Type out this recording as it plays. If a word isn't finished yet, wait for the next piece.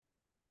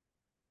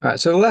All right,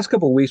 so the last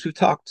couple of weeks, we've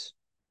talked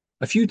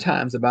a few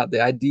times about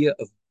the idea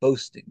of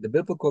boasting, the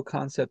biblical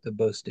concept of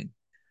boasting.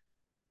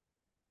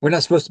 We're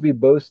not supposed to be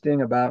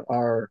boasting about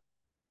our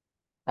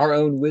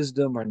own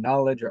wisdom or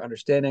knowledge or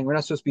understanding. We're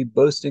not supposed to be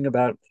boasting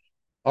about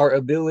our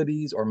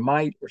abilities or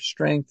might or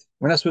strength.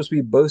 We're not supposed to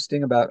be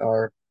boasting about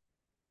our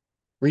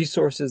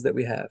resources that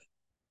we have,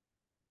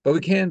 but we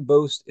can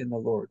boast in the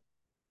Lord.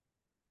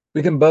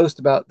 We can boast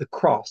about the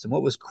cross and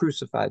what was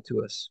crucified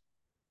to us.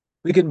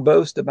 We can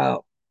boast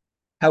about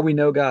how we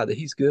know God, that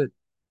He's good.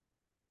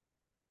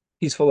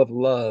 He's full of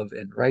love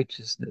and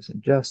righteousness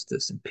and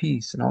justice and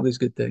peace and all these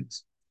good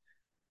things.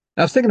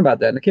 I was thinking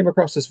about that, and I came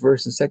across this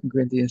verse in 2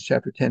 Corinthians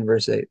chapter 10,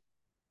 verse 8.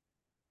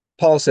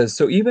 Paul says,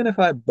 "So even if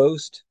I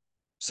boast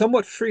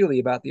somewhat freely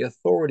about the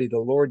authority the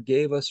Lord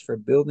gave us for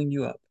building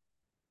you up,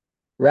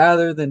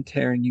 rather than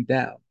tearing you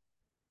down,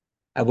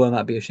 I will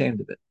not be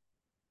ashamed of it."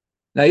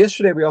 Now,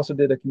 yesterday we also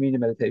did a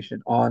communion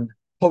meditation on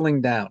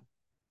pulling down.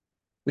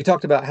 We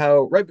talked about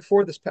how right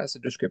before this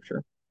passage of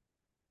scripture,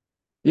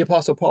 the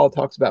Apostle Paul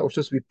talks about we're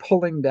supposed to be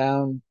pulling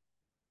down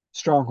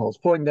strongholds,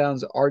 pulling down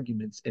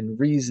arguments and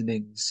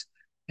reasonings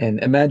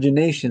and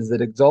imaginations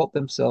that exalt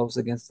themselves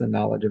against the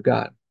knowledge of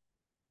God.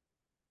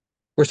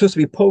 We're supposed to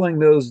be pulling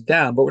those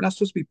down, but we're not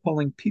supposed to be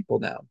pulling people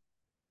down.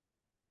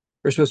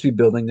 We're supposed to be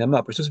building them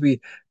up. We're supposed to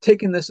be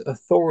taking this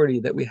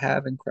authority that we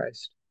have in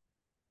Christ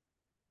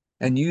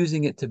and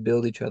using it to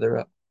build each other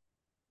up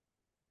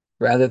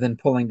rather than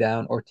pulling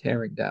down or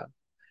tearing down.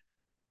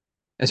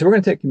 And so we're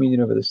going to take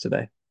communion over this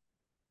today,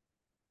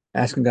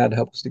 asking God to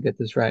help us to get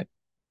this right.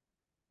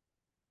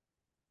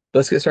 But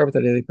let's get started with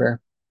our daily prayer,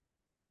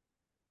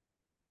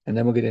 and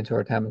then we'll get into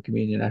our time of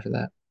communion after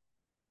that.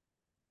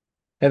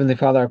 Heavenly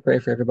Father, I pray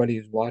for everybody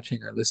who's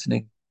watching or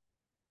listening,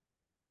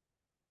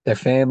 their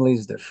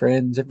families, their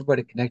friends,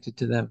 everybody connected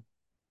to them,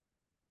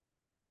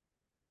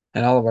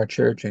 and all of our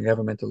church and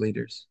governmental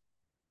leaders.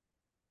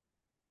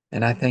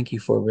 And I thank you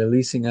for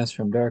releasing us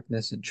from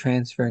darkness and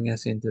transferring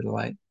us into the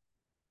light,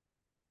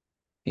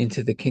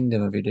 into the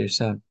kingdom of your dear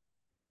Son.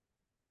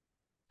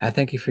 I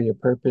thank you for your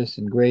purpose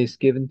and grace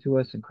given to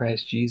us in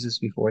Christ Jesus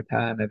before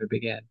time ever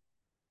began.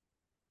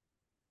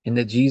 And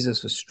that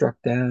Jesus was struck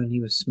down, he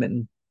was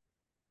smitten,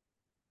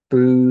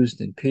 bruised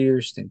and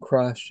pierced and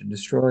crushed and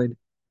destroyed,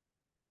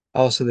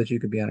 also that you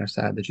could be on our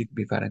side, that you could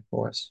be fighting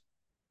for us.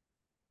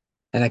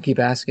 And I keep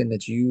asking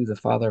that you, the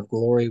Father of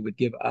glory, would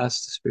give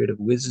us the spirit of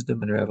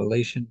wisdom and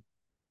revelation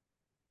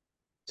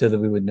so that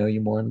we would know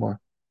you more and more.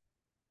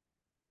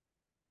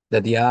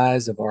 That the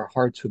eyes of our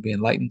hearts would be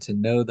enlightened to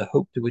know the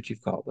hope to which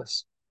you've called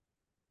us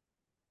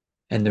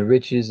and the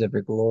riches of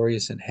your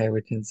glorious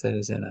inheritance that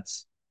is in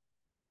us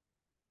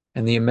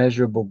and the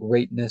immeasurable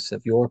greatness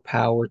of your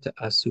power to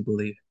us who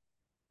believe.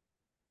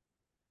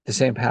 The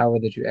same power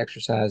that you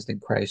exercised in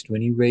Christ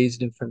when you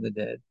raised him from the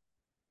dead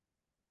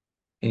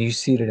and you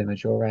seated him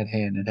at your right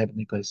hand in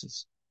heavenly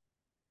places,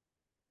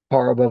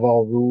 far above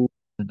all rule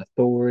and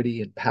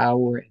authority and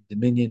power and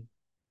dominion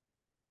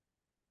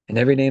and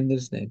every name that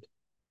is named,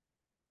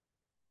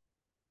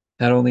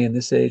 not only in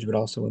this age, but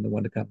also in the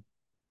one to come.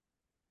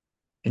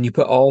 And you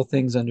put all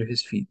things under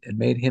his feet and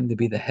made him to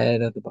be the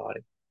head of the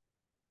body,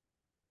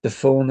 the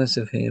fullness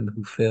of him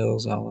who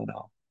fills all in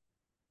all.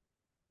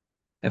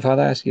 And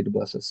Father, I ask you to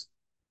bless us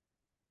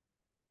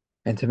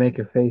and to make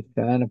your face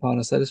shine upon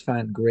us. Let us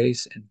find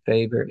grace and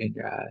favor in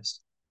your eyes.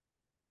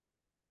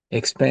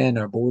 Expand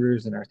our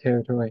borders and our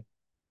territory.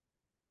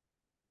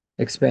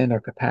 Expand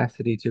our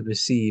capacity to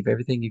receive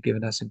everything you've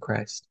given us in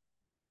Christ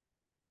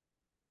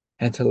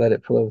and to let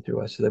it flow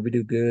through us so that we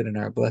do good and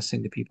are a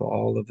blessing to people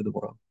all over the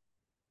world.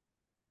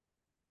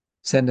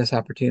 Send us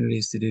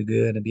opportunities to do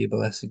good and be a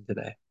blessing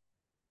today.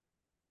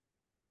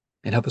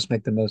 And help us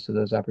make the most of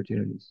those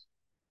opportunities.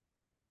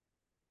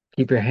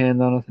 Keep your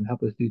hand on us and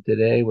help us do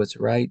today what's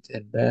right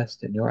and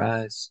best in your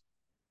eyes.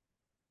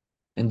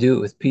 And do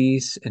it with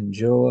peace and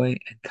joy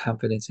and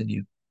confidence in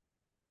you.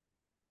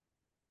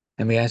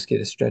 And we ask you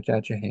to stretch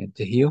out your hand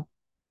to heal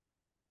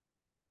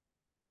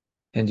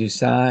and do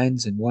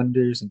signs and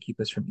wonders and keep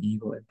us from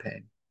evil and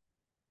pain.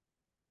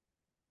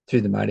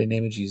 Through the mighty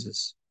name of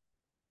Jesus.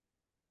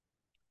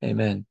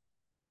 Amen.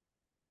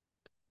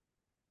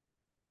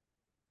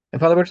 And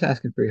Father, we're just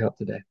asking for your help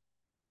today.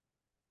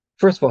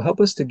 First of all,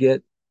 help us to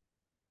get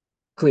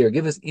clear.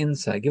 Give us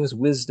insight. Give us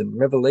wisdom,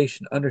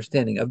 revelation,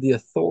 understanding of the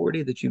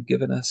authority that you've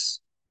given us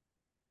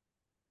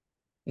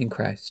in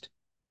Christ.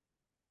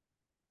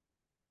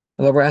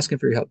 And Lord, we're asking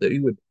for your help that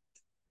you would,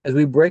 as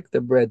we break the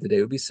bread today,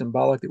 it would be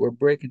symbolic that we're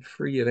breaking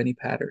free of any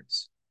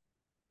patterns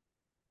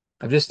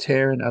of just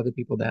tearing other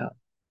people down.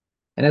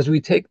 And as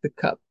we take the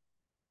cup,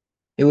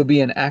 it would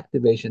be an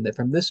activation that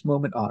from this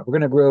moment on, we're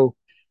going to grow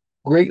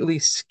greatly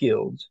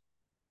skilled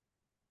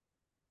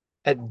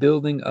at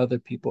building other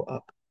people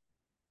up,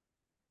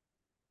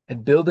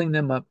 at building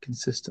them up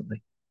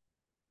consistently.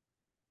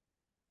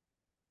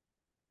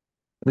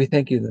 We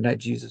thank you the night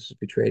Jesus was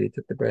betrayed, he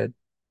took the bread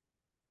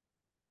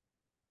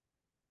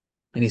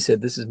and he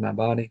said, "This is my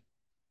body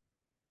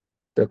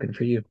broken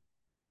for you.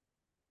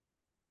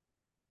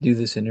 Do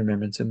this in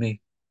remembrance of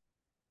me."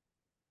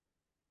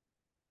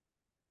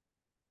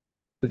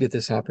 We get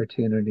this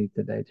opportunity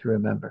today to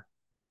remember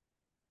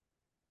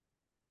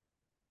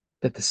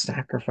that the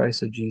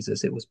sacrifice of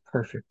Jesus, it was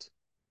perfect.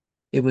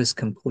 It was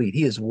complete.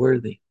 He is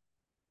worthy.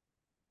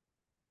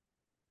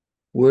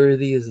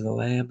 Worthy is the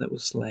lamb that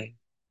was slain.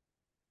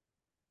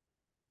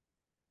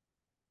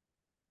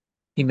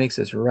 He makes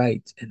us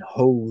right and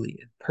holy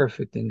and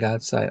perfect in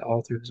God's sight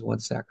all through his one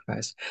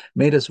sacrifice,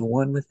 made us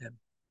one with him,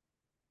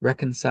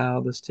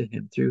 reconciled us to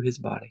him through his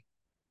body.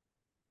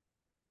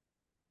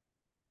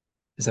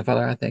 And so,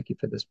 Father, I thank you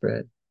for this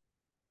bread,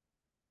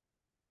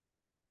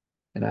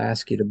 and I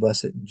ask you to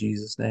bless it in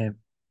Jesus' name.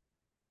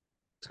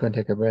 Let's go and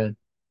take our bread.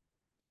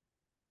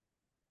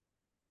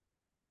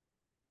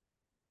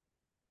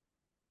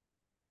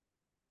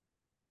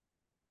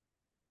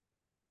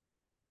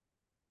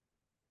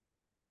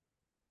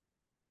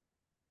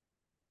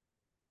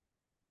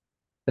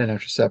 Then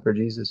after supper,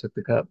 Jesus took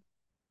the cup,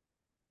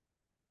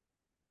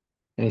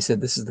 and he said,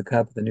 "This is the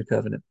cup of the new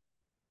covenant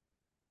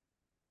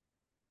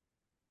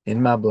in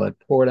my blood,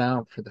 poured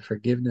out for the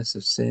forgiveness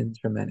of sins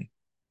for many."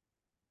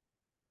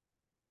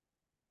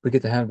 We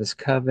get to have this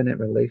covenant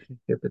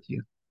relationship with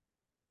you,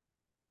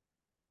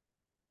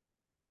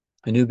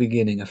 a new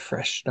beginning, a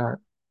fresh start,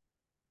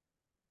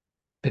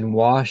 been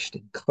washed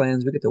and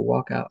cleansed. We get to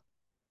walk out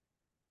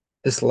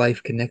this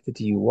life connected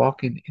to you,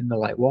 walking in the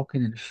light,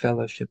 walking in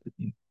fellowship with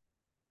you.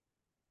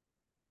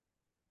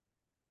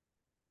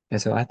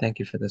 And so I thank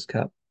you for this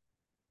cup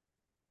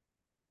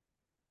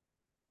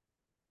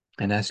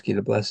and ask you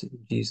to bless it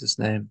in Jesus'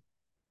 name.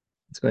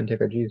 Let's go ahead and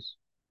take our juice.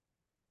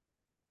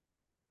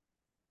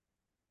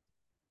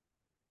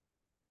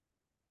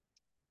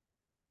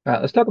 All right,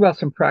 let's talk about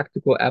some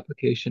practical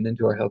application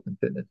into our health and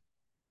fitness.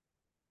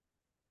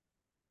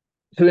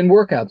 So in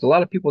workouts, a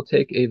lot of people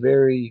take a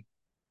very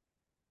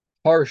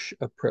harsh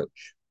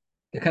approach.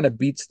 It kind of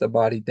beats the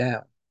body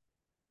down.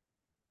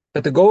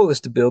 But the goal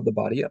is to build the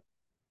body up,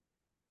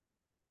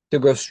 to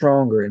grow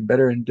stronger and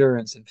better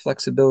endurance and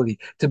flexibility,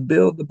 to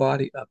build the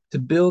body up, to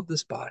build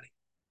this body,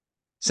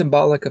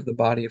 symbolic of the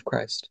body of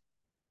Christ,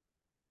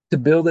 to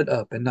build it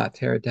up and not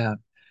tear it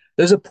down.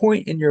 There's a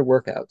point in your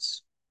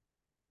workouts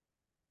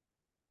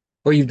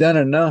where you've done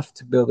enough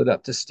to build it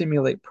up, to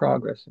stimulate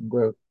progress and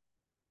growth.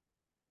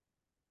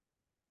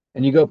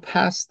 And you go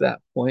past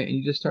that point and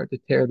you just start to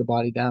tear the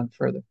body down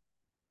further.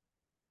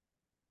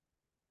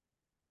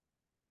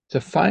 So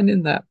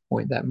finding that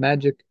point, that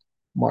magic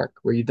mark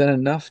where you've done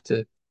enough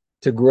to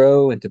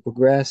grow and to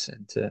progress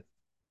and to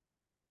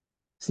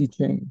see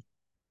change,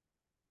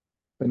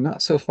 but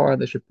not so far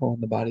that you're pulling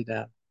the body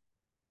down.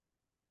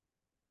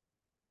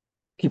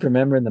 Keep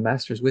remembering the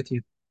master's with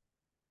you.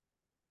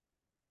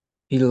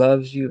 He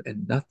loves you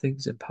and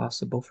nothing's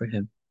impossible for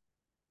him.